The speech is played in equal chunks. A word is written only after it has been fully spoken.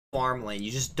farm lane.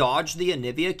 You just dodge the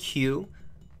Anivia Q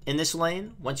in this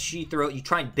lane. Once she throw it, you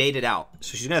try and bait it out.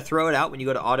 So she's going to throw it out when you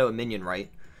go to auto a minion,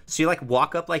 right? So you like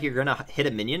walk up like you're going to hit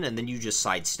a minion and then you just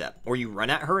sidestep. Or you run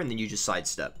at her and then you just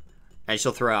sidestep. And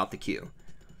she'll throw out the Q.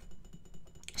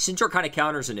 Syndra kind of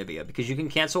counters Anivia because you can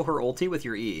cancel her ulti with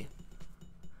your E.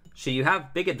 So you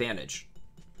have big advantage.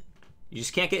 You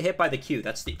just can't get hit by the Q.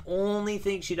 That's the only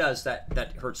thing she does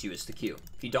that hurts you is the Q.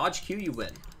 If you dodge Q, you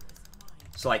win.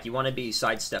 So like you want to be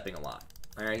sidestepping a lot.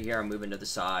 All right, here I'm moving to the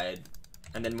side.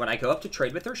 And then when I go up to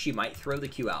trade with her, she might throw the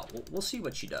Q out. We'll see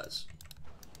what she does.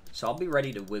 So I'll be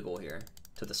ready to wiggle here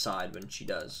to the side when she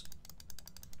does.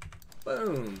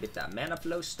 Boom, get that mana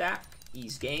flow stack.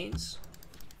 Ease gains.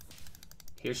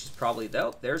 Here she's probably,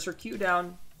 though, there's her Q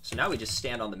down. So now we just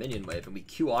stand on the minion wave and we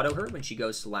Q auto her when she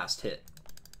goes to last hit.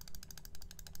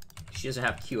 She doesn't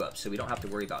have Q up, so we don't have to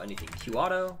worry about anything. Q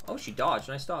auto. Oh, she dodged.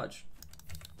 Nice dodge.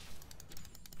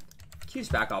 Q's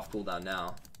back off cooldown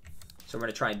now. So we're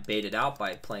going to try and bait it out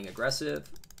by playing aggressive.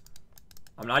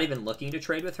 I'm not even looking to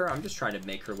trade with her. I'm just trying to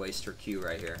make her waste her Q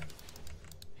right here.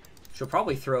 She'll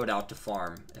probably throw it out to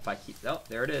farm if I keep... Oh,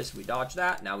 there it is. We dodge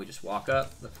that. Now we just walk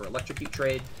up, look for electrocute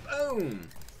trade. Boom!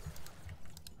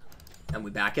 And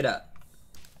we back it up.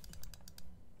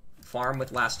 Farm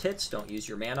with last hits. Don't use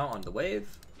your mana on the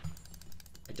wave.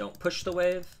 I don't push the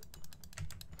wave.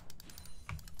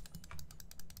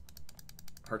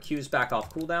 Her Q's back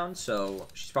off cooldown, so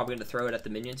she's probably going to throw it at the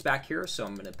minions back here, so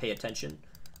I'm going to pay attention.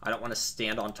 I don't want to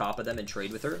stand on top of them and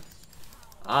trade with her.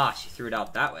 Ah, she threw it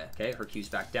out that way. Okay, her Q's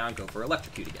back down. Go for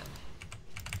electrocute again.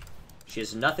 She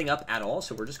has nothing up at all,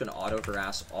 so we're just going to auto her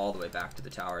ass all the way back to the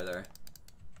tower there.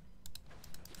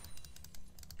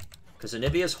 Because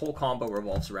Anivia's whole combo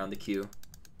revolves around the Q.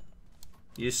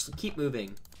 You just keep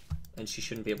moving, and she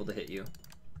shouldn't be able to hit you.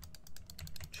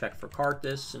 Check for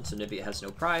Karthus, since Anivia has no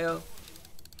prio.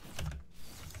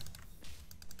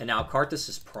 And now Karthus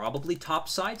is probably top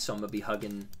side, so I'm going to be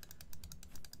hugging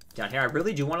down here. I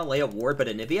really do want to lay a ward, but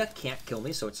Anivia can't kill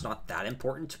me, so it's not that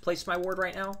important to place my ward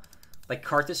right now. Like,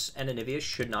 Karthus and Anivia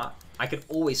should not. I could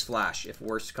always flash if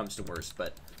worst comes to worst,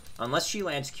 but unless she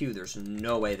lands Q, there's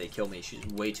no way they kill me. She's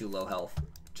way too low health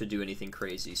to do anything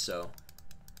crazy, so...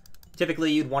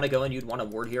 Typically, you'd want to go and you'd want to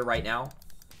ward here right now.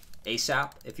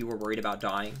 ASAP, if you were worried about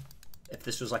dying. If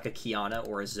this was like a Kiana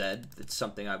or a Zed, that's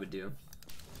something I would do.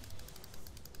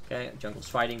 Okay, jungle's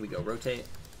fighting. We go rotate.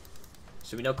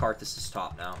 So we know Karthus is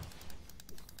top now.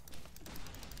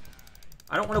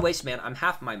 I don't want to waste mana. I'm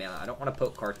half my mana. I don't want to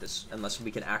poke Karthus unless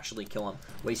we can actually kill him.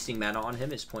 Wasting mana on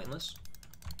him is pointless.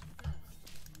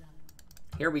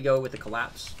 Here we go with the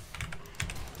collapse.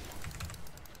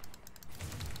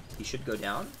 He should go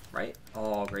down, right?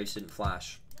 Oh, Graves didn't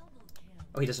flash.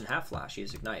 Oh, he doesn't have flash. He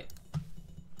has ignite.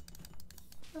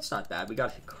 That's not bad. We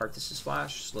got Karthus'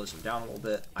 flash. Slows him down a little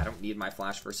bit. I don't need my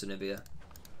flash for Anivia.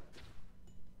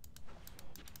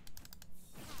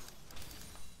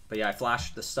 But yeah, I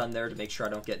flashed the stun there to make sure I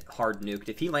don't get hard nuked.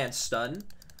 If he lands stun,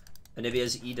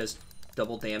 Anivia's E does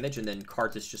double damage, and then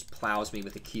Karthus just plows me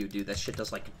with a Q. Dude, that shit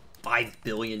does like 5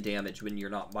 billion damage when you're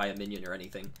not by a minion or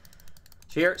anything.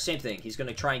 So here, same thing. He's going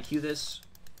to try and Q this.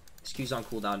 His Q's on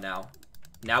cooldown now.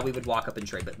 Now we would walk up and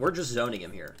trade, but we're just zoning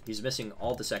him here. He's missing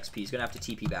all this XP. He's going to have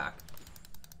to TP back.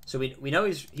 So we know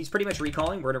he's pretty much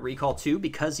recalling. We're going to recall too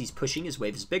because he's pushing. His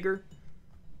wave is bigger.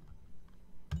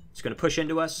 He's going to push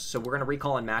into us, so we're going to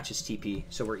recall and match his TP,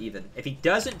 so we're even. If he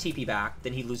doesn't TP back,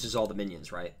 then he loses all the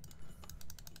minions, right?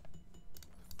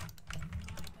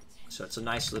 So it's a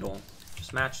nice little...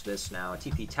 Just match this now. A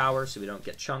TP tower so we don't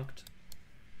get chunked.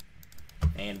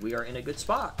 And we are in a good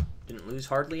spot. Didn't lose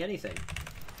hardly anything.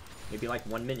 Maybe like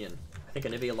 1 minion. I think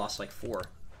Anivia lost like 4.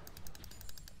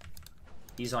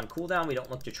 He's on cooldown. We don't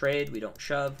look to trade. We don't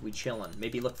shove. We chillin'.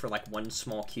 Maybe look for like 1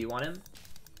 small Q on him.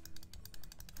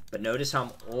 But notice how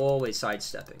I'm always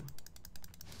sidestepping.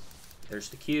 There's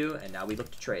the Q, and now we look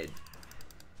to trade.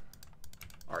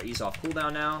 Our E's off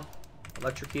cooldown now.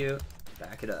 Electrocute.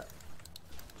 Back it up.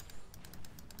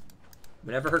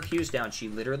 Whenever her Q's down, she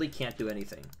literally can't do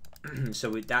anything. So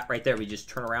with that right there, we just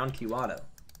turn around Q auto.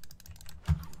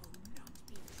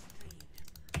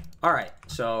 Alright,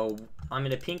 so I'm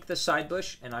going to pink the side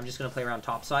bush, and I'm just going to play around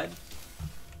top side.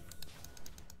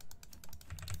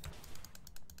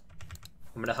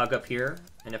 I'm going to hug up here,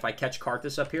 and if I catch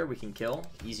Karthus up here, we can kill.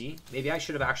 Easy. Maybe I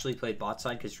should have actually played bot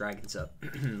side because Dragon's up.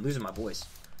 Losing my voice.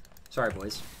 Sorry,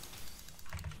 boys.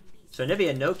 So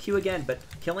Anivia, no Q again, but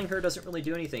killing her doesn't really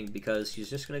do anything because she's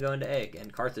just going to go into egg,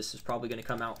 and Karthus is probably going to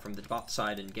come out from the bot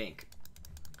side and gank.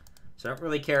 So I don't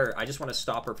really care. I just want to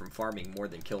stop her from farming more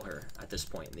than kill her at this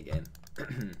point in the game.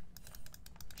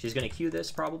 She's going to Q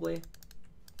this probably.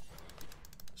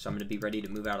 So I'm going to be ready to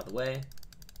move out of the way.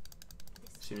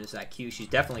 As soon as that Q, she's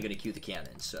definitely going to Q the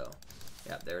cannon. So,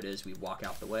 yeah, there it is. We walk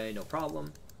out the way, no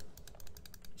problem.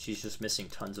 She's just missing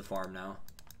tons of farm now.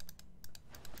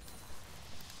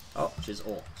 Oh, she's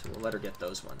ult, so we'll let her get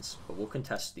those ones. But we'll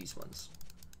contest these ones.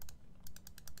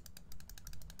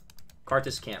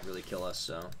 Karthus can't really kill us,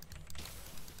 so...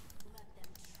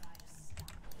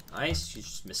 Nice, she's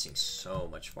just missing so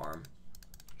much farm.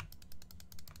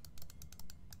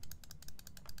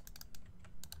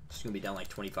 She's gonna be down like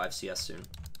 25 CS soon.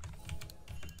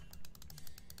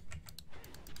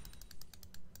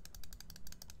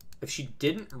 If she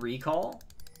didn't recall,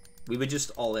 we would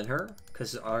just all in her,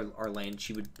 because our lane,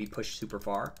 she would be pushed super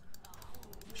far.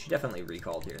 She definitely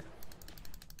recalled here.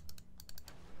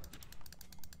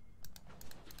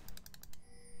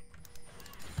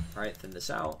 Alright, thin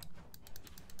this out.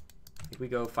 I think we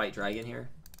go fight dragon here.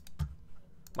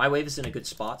 My wave is in a good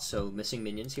spot, so missing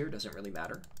minions here doesn't really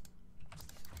matter.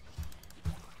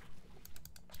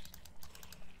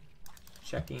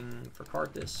 Checking for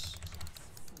Karthus.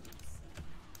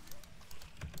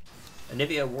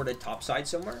 Anivia warded topside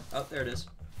somewhere. Oh, there it is.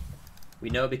 We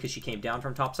know because she came down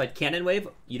from topside. Cannon wave,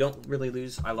 you don't really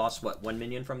lose. I lost, what, 1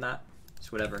 minion from that? It's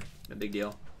whatever. No big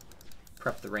deal.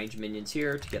 Prep the range minions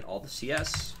here to get all the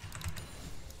CS.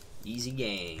 Easy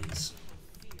gains.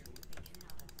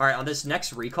 Alright, on this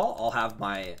next recall, I'll have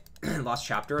my lost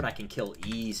chapter and I can kill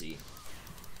easy.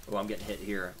 Oh, I'm getting hit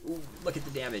here. Ooh, look at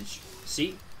the damage.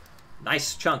 See?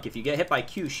 Nice chunk. If you get hit by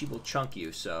Q, she will chunk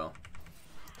you, so...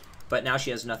 But now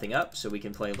she has nothing up, so we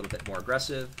can play a little bit more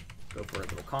aggressive. Go for a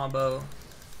little combo.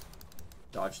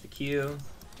 Dodge the Q.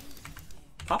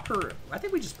 Pop her... I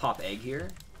think we just pop egg here.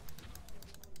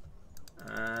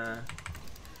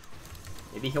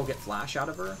 Maybe he'll get flash out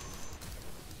of her.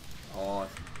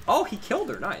 Oh, he killed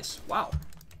her. Nice. Wow.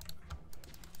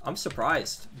 I'm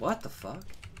surprised. What the fuck?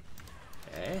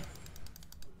 Okay.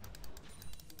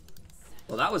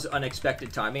 Well, that was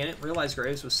unexpected timing. I didn't realize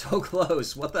Graves was so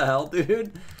close. What the hell,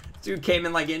 dude? Dude came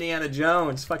in like Indiana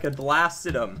Jones. Fucking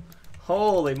blasted him.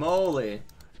 Holy moly.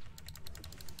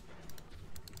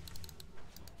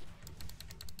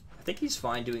 I think he's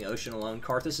fine doing Ocean alone.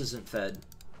 Karthus isn't fed.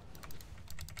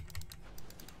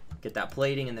 Get that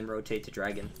plating and then rotate to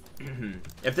Dragon.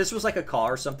 If this was like a call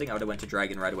or something, I would have went to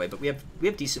Dragon right away. But we have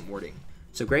decent warding.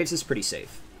 So Graves is pretty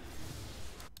safe.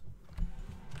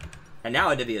 And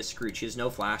now Anivia is screwed. She has no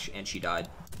flash, and she died.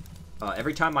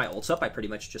 Every time my ult's up, I pretty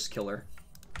much just kill her.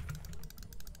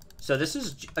 So this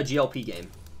is a GLP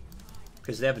game.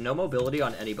 Because they have no mobility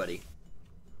on anybody.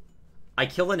 I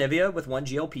kill Anivia with 1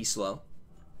 GLP slow.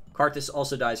 Karthus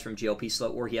also dies from GLP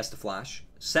slow, or he has to flash.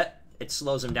 Set, it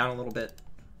slows him down a little bit.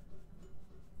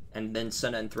 And then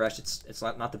Senna and Thresh, it's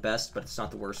not the best, but it's not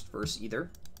the worst verse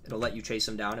either. It'll let you chase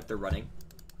them down if they're running.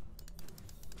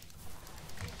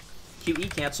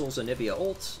 QE cancels Anivia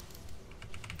ult.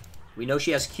 We know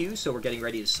she has Q, so we're getting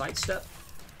ready to sidestep.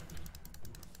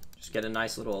 Just get a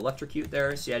nice little electrocute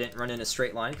there. See, I didn't run in a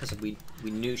straight line because we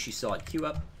knew she still had Q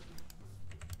up.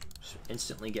 Just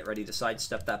instantly get ready to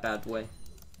sidestep that bad boy.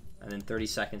 And then 30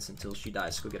 seconds until she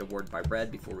dies. So we'll get a ward by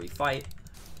red before we fight.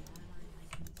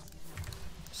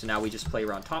 So now we just play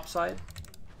around topside.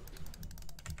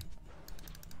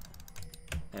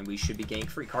 And we should be gank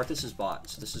free. Karthus is bot,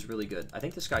 so this is really good. I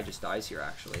think this guy just dies here,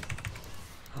 actually.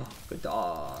 Oh, good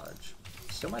dodge.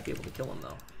 Still might be able to kill him,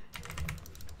 though.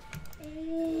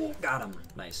 Got him.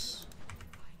 Nice.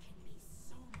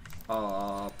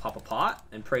 Pop a pot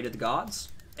and pray to the gods.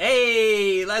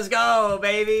 Hey, let's go,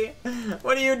 baby.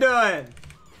 What are you doing?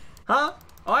 Huh?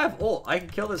 Oh, I have ult. I can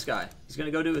kill this guy. He's going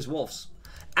to go do his wolves.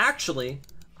 Actually,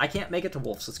 I can't make it to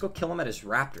wolves. Let's go kill him at his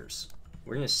raptors.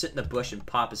 We're going to sit in the bush and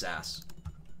pop his ass.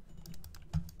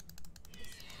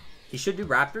 He should do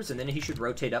raptors, and then he should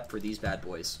rotate up for these bad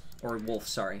boys. Or wolf,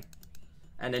 sorry.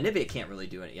 And Anivia can't really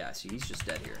do it. Yeah, see, he's just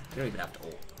dead here. You don't even have to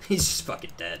ult. He's just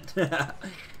fucking dead.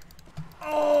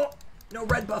 Oh! No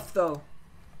red buff, though.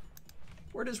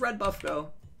 Where does red buff go?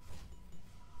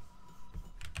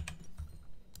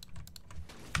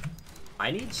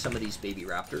 I need some of these baby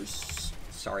raptors.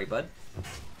 Sorry, bud.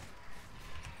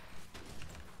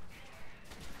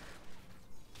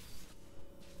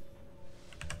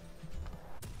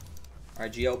 Our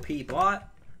GLP bot.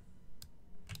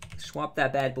 Swap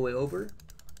that bad boy over.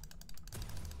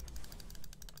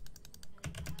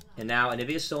 And now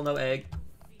Anivia's still no egg.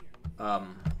 I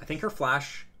think her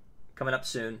flash coming up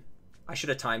soon. I should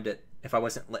have timed it if I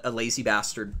wasn't a lazy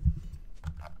bastard.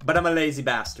 But I'm a lazy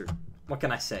bastard. What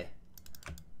can I say?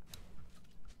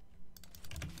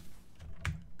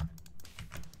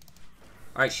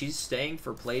 Alright, she's staying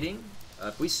for plating.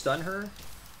 If we stun her...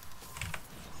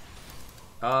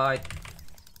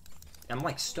 I'm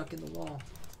like stuck in the wall.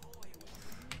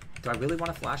 Do I really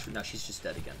want to flash? No, she's just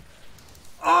dead again.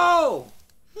 Oh!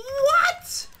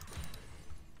 What?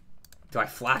 Do I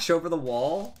flash over the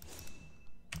wall?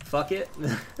 Fuck it.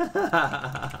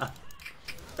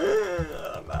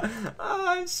 Oh,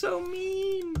 I'm so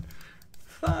mean.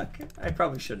 Fuck. I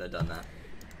probably shouldn't have done that.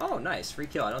 Oh, nice. Free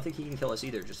kill. I don't think he can kill us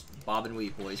either. Just bob and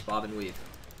weave, boys. Bob and weave.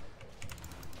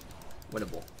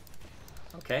 Winnable.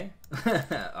 Okay.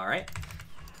 Alright.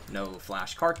 No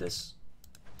flash Karthus.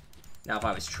 Now, if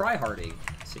I was tryharding,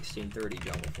 1630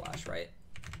 jungle flash, right?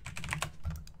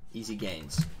 Easy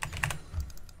gains.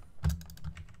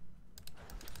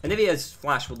 Anivia's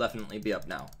flash will definitely be up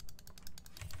now,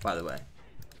 by the way.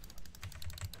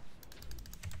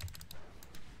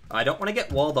 I don't want to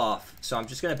get walled off, so I'm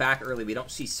just going to back early. We don't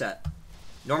see set.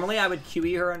 Normally, I would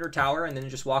QE her under tower and then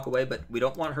just walk away, but we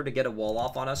don't want her to get a wall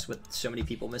off on us with so many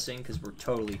people missing, because we're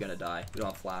totally going to die. We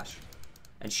don't have flash.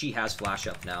 And she has flash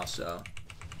up now, so...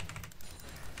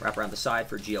 Wrap around the side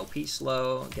for GLP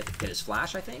slow. Get his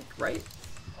flash, I think, right?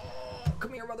 Oh,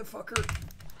 come here, motherfucker.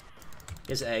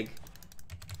 His egg.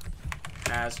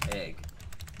 Has egg.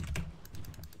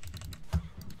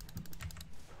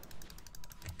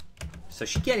 So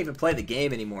she can't even play the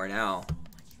game anymore now.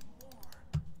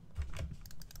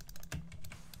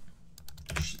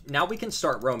 Now we can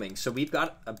start roaming. So we've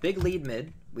got a big lead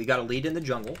mid. We got a lead in the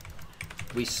jungle.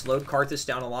 We slowed Karthus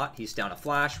down a lot. He's down a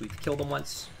flash. We've killed him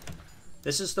once.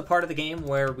 This is the part of the game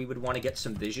where we would want to get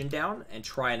some vision down and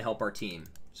try and help our team.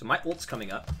 So my ult's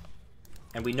coming up.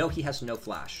 And we know he has no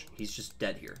flash. He's just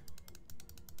dead here.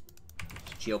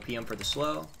 GLP him for the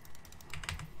slow.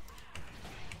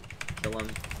 Kill him.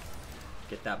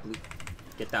 Get that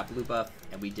blue buff,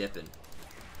 and we dip in.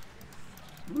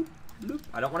 Bloop, bloop.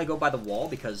 I don't want to go by the wall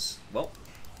because, well,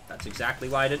 that's exactly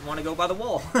why I didn't want to go by the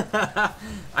wall.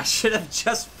 I should have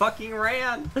just fucking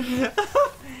ran.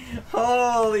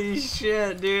 Holy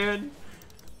shit, dude.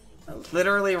 I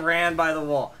literally ran by the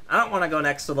wall. I don't want to go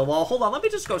next to the wall. Hold on, let me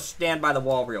just go stand by the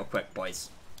wall real quick, boys.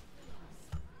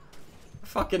 I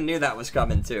fucking knew that was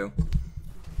coming, too.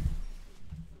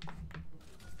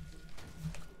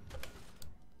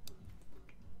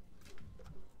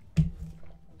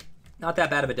 Not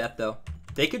that bad of a death, though.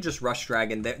 They could just rush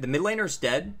dragon. The mid laner's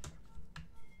dead.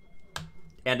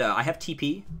 And I have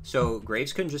TP, so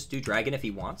Graves can just do dragon if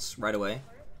he wants right away.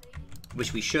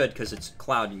 Which we should, because it's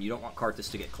Cloud, and you don't want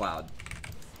Karthus to get Cloud.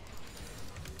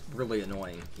 Really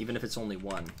annoying, even if it's only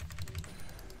one.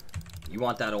 You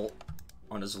want that ult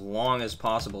on as long as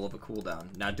possible of a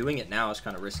cooldown. Now, doing it now is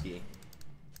kind of risky.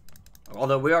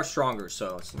 Although we are stronger,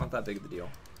 so it's not that big of a deal.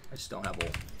 I just don't have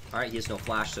ult. Alright, he has no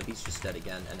flash, so he's just dead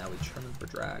again, and now we turn him for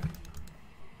drag.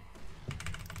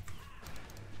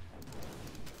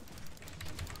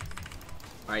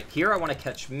 Alright, here I want to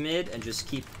catch mid and just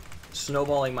keep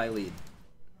snowballing my lead.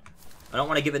 I don't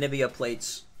want to give Anivia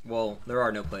plates. Well, there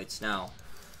are no plates now.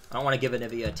 I don't want to give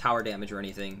Anivia tower damage or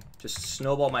anything. Just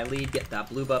snowball my lead, get that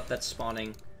blue buff that's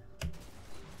spawning.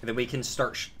 And then we can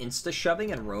start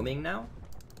insta-shoving and roaming now.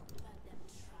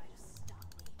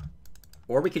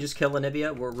 Or we could just kill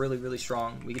Anivia. We're really, really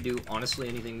strong. We could do, honestly,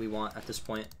 anything we want at this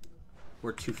point.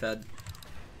 We're too fed.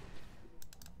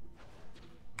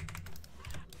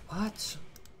 What?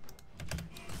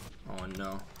 Oh,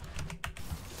 no.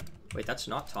 Wait, that's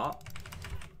not top?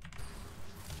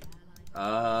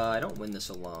 I don't win this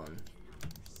alone.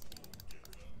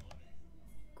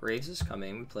 Graves is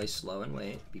coming. We play slow and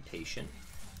wait. Be patient.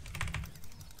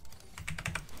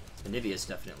 Anivia's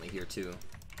definitely here, too.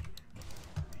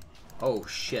 Oh,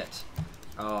 shit.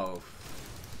 Oh.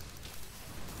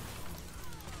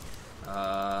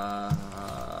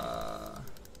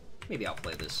 Maybe I'll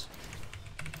play this.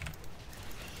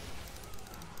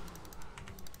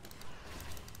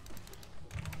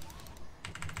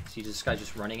 See this guy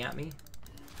just running at me?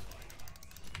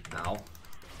 Ow.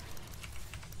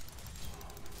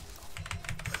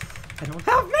 I don't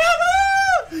have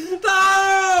mana!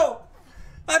 No!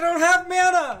 I don't have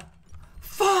mana!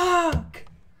 Fuck!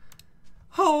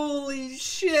 Holy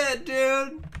shit,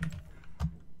 dude!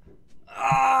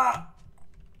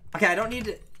 Okay, I don't need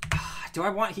to... Do I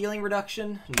want healing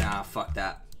reduction? Nah, fuck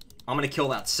that. I'm gonna kill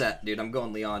that set, dude. I'm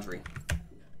going Leandre.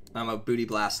 I'm gonna booty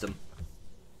blast him.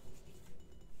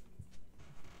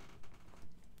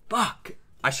 Fuck!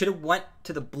 I should have went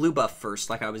to the blue buff first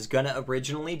like I was gonna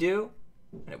originally do,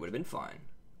 and it would have been fine.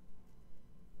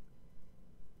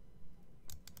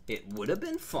 It would have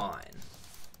been fine.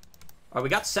 Alright, we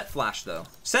got Set Flash, though.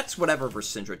 Set's whatever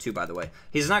versus Syndra, too, by the way.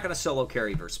 He's not gonna solo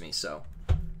carry versus me, so...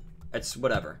 It's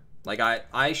whatever. Like,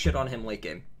 I shit on him late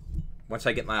game. Once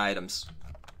I get my items.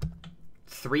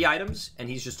 3 items, and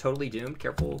he's just totally doomed.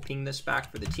 Careful, ping this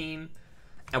back for the team.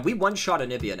 And we one-shot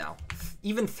Anivia now,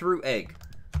 even through egg.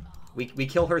 We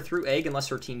kill her through egg unless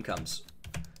her team comes.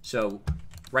 So,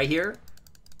 right here,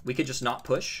 we could just not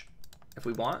push if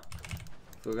we want.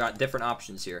 We've got different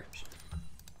options here.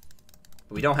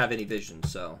 But we don't have any vision,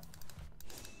 so...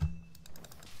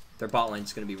 Their bot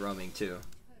lane's going to be roaming, too.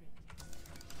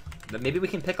 But maybe we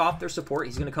can pick off their support.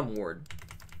 He's going to come ward.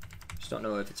 Just don't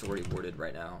know if it's already warded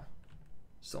right now.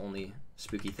 It's the only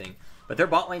spooky thing. But their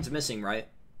bot lane's missing, right?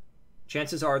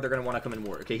 Chances are they're going to want to come and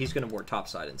ward. Okay, he's going to ward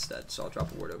topside instead. So I'll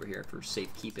drop a ward over here for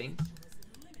safekeeping.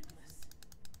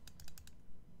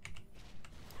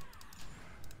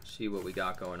 See what we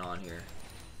got going on here.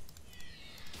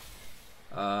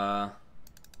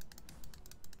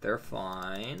 They're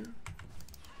fine.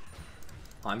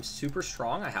 I'm super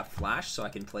strong. I have flash, so I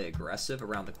can play aggressive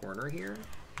around the corner here.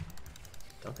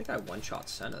 Don't think I one-shot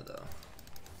Senna, though.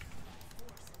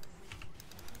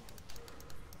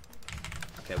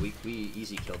 Okay, we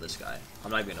easy kill this guy.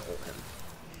 I'm not even gonna ult him.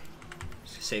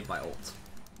 Just save my ult.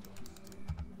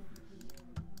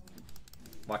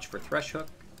 Watch for Thresh hook.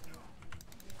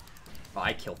 Oh,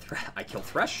 I kill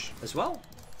Thresh as well.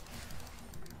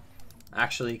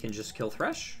 Actually, can just kill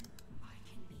Thresh.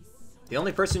 The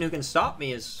only person who can stop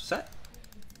me is Set.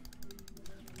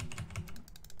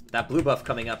 That blue buff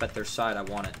coming up at their side, I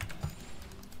want it.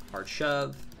 Hard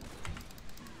shove.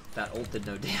 That ult did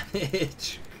no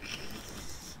damage.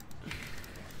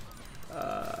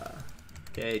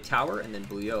 Okay, tower and then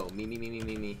blue. Yo, me.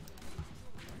 Me,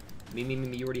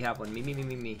 you already have one.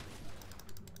 Me.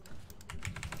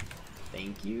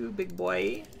 Thank you, big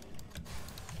boy.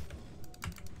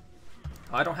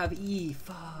 Oh, I don't have E.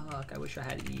 Fuck, I wish I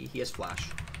had E. He has flash.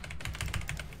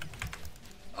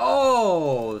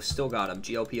 Oh, still got him.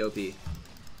 GLPOP.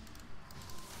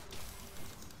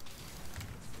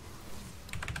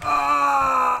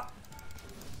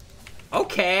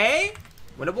 Okay.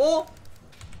 Winnable.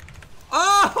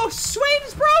 Oh,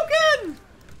 Swain's broken!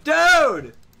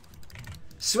 Dude!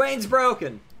 Swain's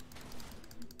broken.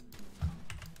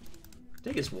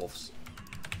 Take his wolves.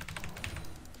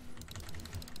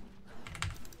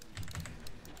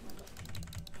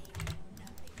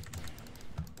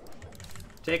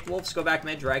 Take wolves, go back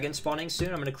mid, dragon spawning soon.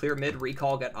 I'm gonna clear mid,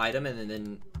 recall, get item,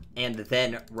 and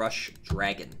then rush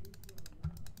dragon.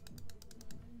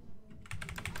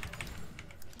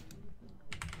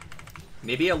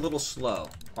 Maybe a little slow.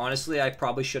 Honestly, I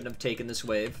probably shouldn't have taken this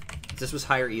wave. If this was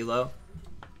higher elo,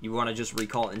 you want to just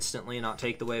recall instantly and not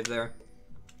take the wave there.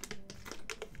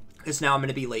 Because now I'm going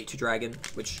to be late to dragon,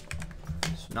 which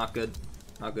is not good.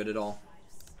 Not good at all.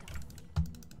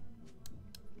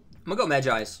 I'm going to go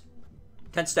Magi's.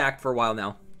 10 stack for a while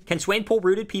now. Can Swain pull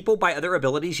rooted people by other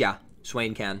abilities? Yeah,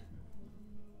 Swain can.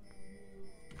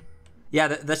 Yeah,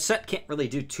 the set can't really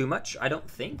do too much, I don't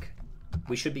think.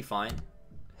 We should be fine.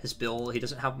 His build, he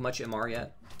doesn't have much MR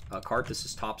yet. Karthus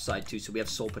is top side too, so we have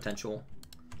soul potential.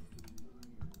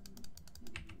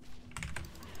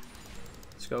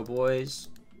 Let's go, boys.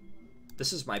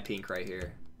 This is my pink right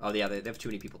here. Oh yeah, they have too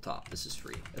many people top. This is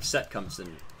free. If Set comes,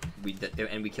 then we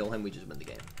kill him, we just win the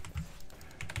game.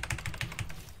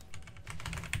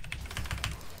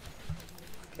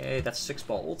 Okay, that's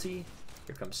 6-ball ulti.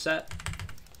 Here comes Set.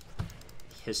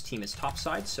 His team is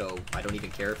topside, so I don't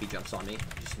even care if he jumps on me.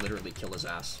 Just literally kill his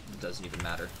ass. It doesn't even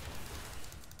matter.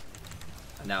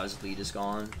 And now his lead is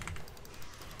gone.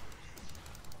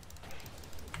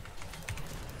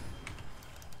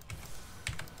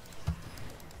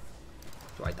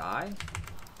 Do I die?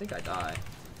 I think I die.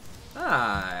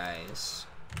 Nice.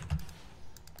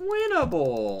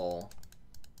 Winnable.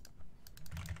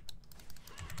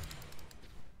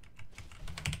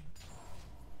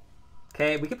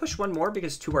 Okay, we can push one more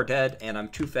because 2 are dead, and I'm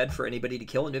too fed for anybody to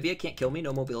kill. Anivia can't kill me,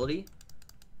 no mobility.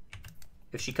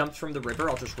 If she comes from the river,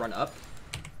 I'll just run up.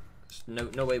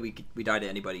 There's no way we die to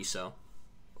anybody, so.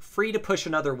 Free to push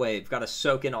another wave. Gotta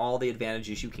soak in all the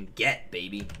advantages you can get,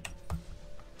 baby.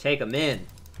 Take them in.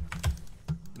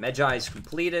 Magi is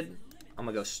completed. I'm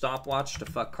gonna go stopwatch to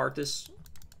fuck Karthus.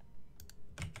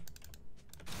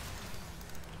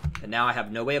 And now I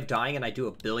have no way of dying, and I do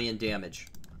 1 billion damage.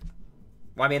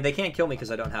 Well, I mean, they can't kill me because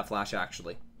I don't have flash,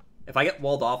 actually. If I get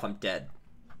walled off, I'm dead.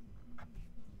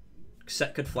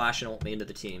 Set could flash and ult me into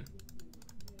the team.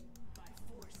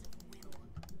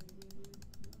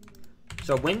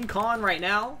 So win con right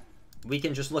now, we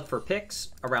can just look for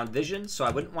picks around vision, so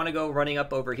I wouldn't want to go running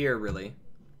up over here, really,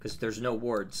 because there's no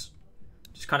wards.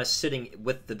 Just kind of sitting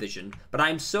with the vision. But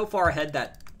I'm so far ahead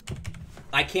that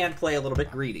I can play a little bit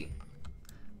greedy.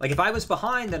 Like, if I was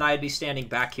behind, then I'd be standing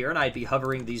back here, and I'd be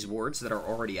hovering these wards that are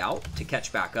already out to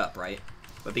catch back up, right?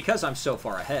 But because I'm so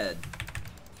far ahead,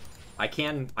 I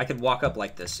can walk up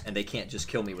like this, and they can't just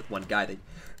kill me with one guy.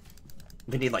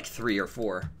 They need like 3 or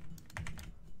 4.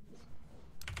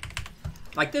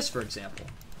 Like this, for example.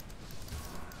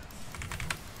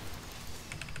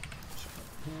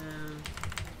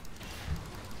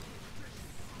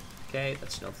 Okay,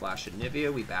 that's no flash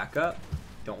Anivia. We back up.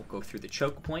 Don't go through the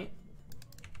choke point.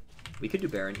 We could do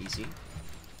Baron easy.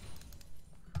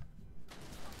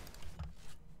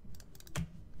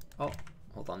 Oh,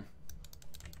 hold on.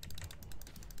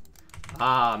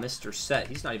 Ah, Mr. Set.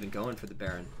 He's not even going for the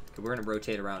Baron. Okay, we're going to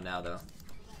rotate around now, though.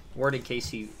 Ward in case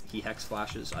he Hex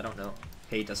flashes. I don't know.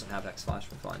 Hey, he doesn't have Hex flash.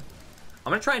 We're fine.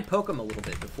 I'm going to try and poke him a little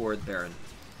bit before the Baron.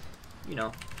 You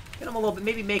know, get him a little bit.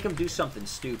 Maybe make him do something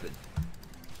stupid.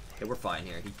 Okay, we're fine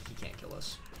here. He can't kill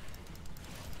us.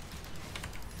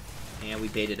 And we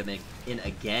baited him in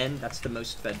again. That's the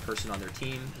most fed person on their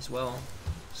team as well.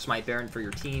 Smite Baron for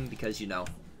your team because, you know,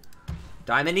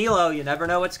 Diamond Elo, you never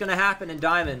know what's going to happen in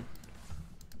Diamond.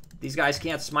 These guys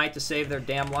can't smite to save their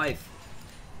damn life.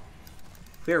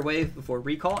 Clear wave before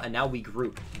recall, and now we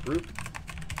group. Group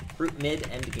mid,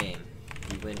 end game.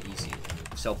 We win easy.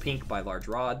 Sell pink by large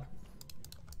rod.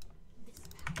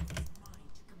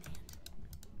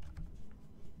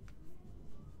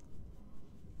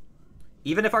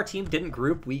 Even if our team didn't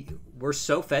group, we're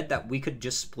so fed that we could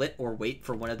just split or wait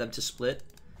for one of them to split.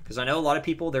 Because I know a lot of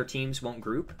people, their teams won't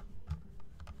group.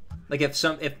 Like if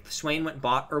Swain went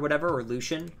bot or whatever, or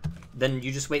Lucian, then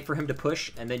you just wait for him to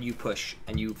push, and then you push,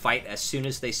 and you fight as soon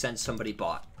as they send somebody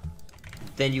bot.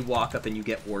 Then you walk up and you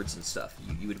get wards and stuff.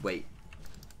 You would wait.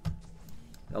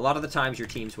 A lot of the times your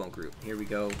teams won't group. Here we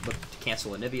go. Look to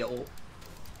cancel Anivia ult,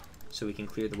 so we can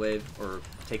clear the wave or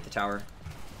take the tower.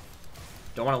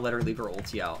 Don't want to let her leave her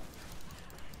ulti out.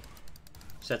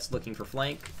 Set's looking for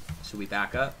flank, so we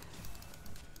back up.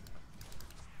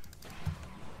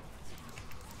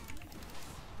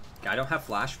 I don't have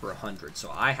flash for 100,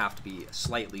 so I have to be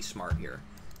slightly smart here.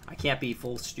 I can't be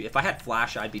full if I had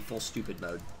flash, I'd be full stupid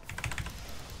mode.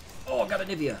 Oh, I got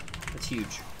Anivia. That's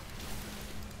huge.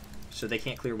 So they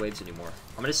can't clear waves anymore.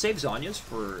 I'm going to save Zhonya's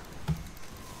for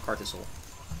Karthus ult.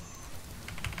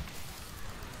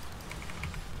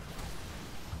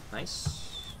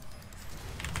 Nice.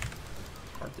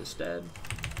 Karthus dead.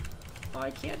 Oh, I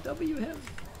can't W him.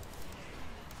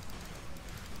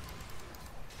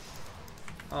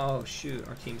 Oh shoot,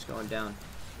 our team's going down.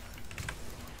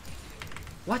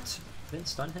 What? Didn't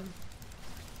stun him?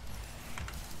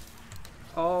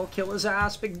 Oh, kill his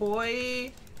ass, big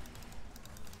boy!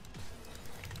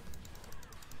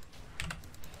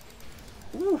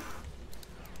 Oof.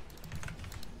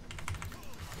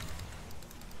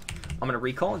 I'm gonna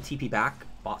recall and TP back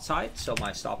bot side, so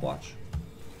my stopwatch.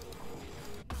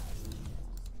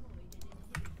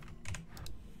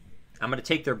 I'm gonna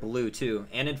take their blue too,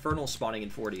 and Infernal spawning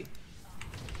in 40.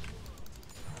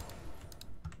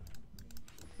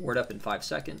 Ward up in 5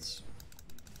 seconds.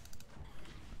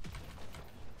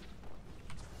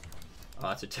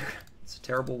 Oh, it's a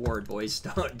terrible ward, boys.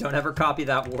 Don't ever copy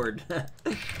that ward.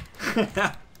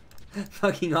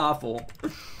 Fucking awful.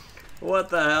 What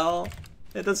the hell?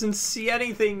 It doesn't see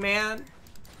anything, man.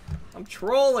 I'm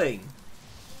trolling.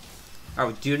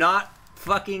 Oh, do not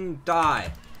fucking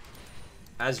die.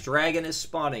 As Dragon is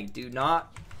spawning, do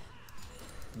not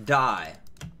die.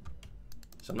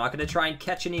 So I'm not going to try and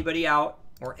catch anybody out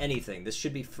or anything. This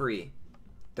should be free.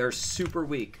 They're super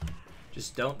weak.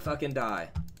 Just don't fucking die.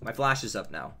 My flash is up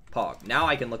now. Pog. Now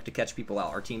I can look to catch people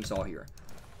out. Our team's all here.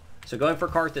 So going for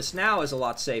Karthus now is a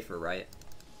lot safer, right?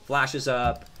 Flash is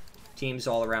up. Teams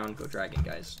all around. Go Dragon,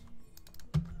 guys.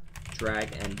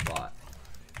 Drag and bot.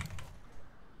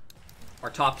 Our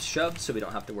top's shoved, so we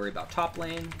don't have to worry about top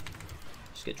lane.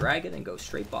 Just get Dragon and go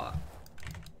straight bot.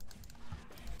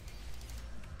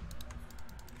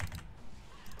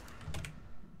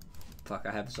 Fuck,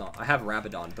 I have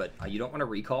Rabadon, but you don't want to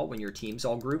recall when your team's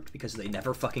all grouped because they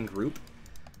never fucking group.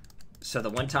 So the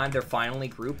one time they're finally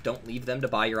grouped, don't leave them to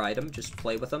buy your item. Just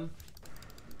play with them.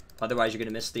 Otherwise, you're going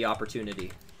to miss the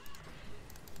opportunity.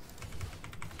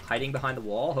 Hiding behind the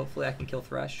wall. Hopefully I can kill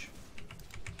Thresh.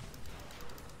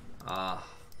 Ah.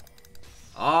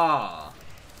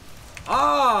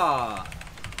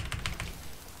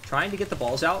 Trying to get the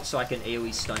balls out so I can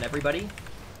AoE stun everybody.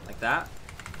 Like that.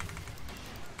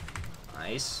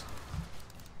 Nice.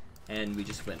 And we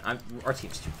just win. Our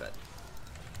team's too fed.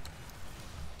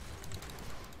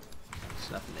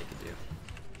 There's nothing they can do.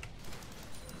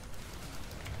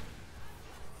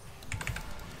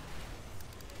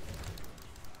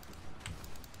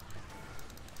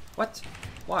 What?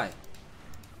 Why?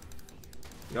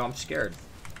 Yo, I'm scared.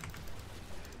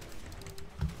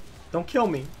 Don't kill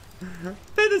me.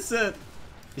 Innocent.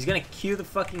 He's gonna Q the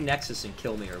fucking Nexus and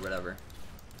kill me or whatever.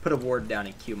 Put a ward down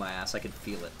and Q my ass. I can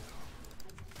feel it.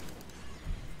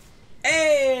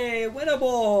 Hey,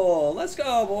 winnable. Let's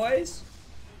go, boys.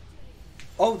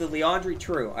 Oh, the Leandri,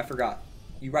 true. I forgot.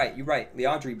 You right.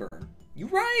 Leandri burn. You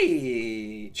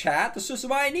right. Chat, this is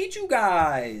why I need you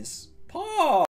guys. Pause.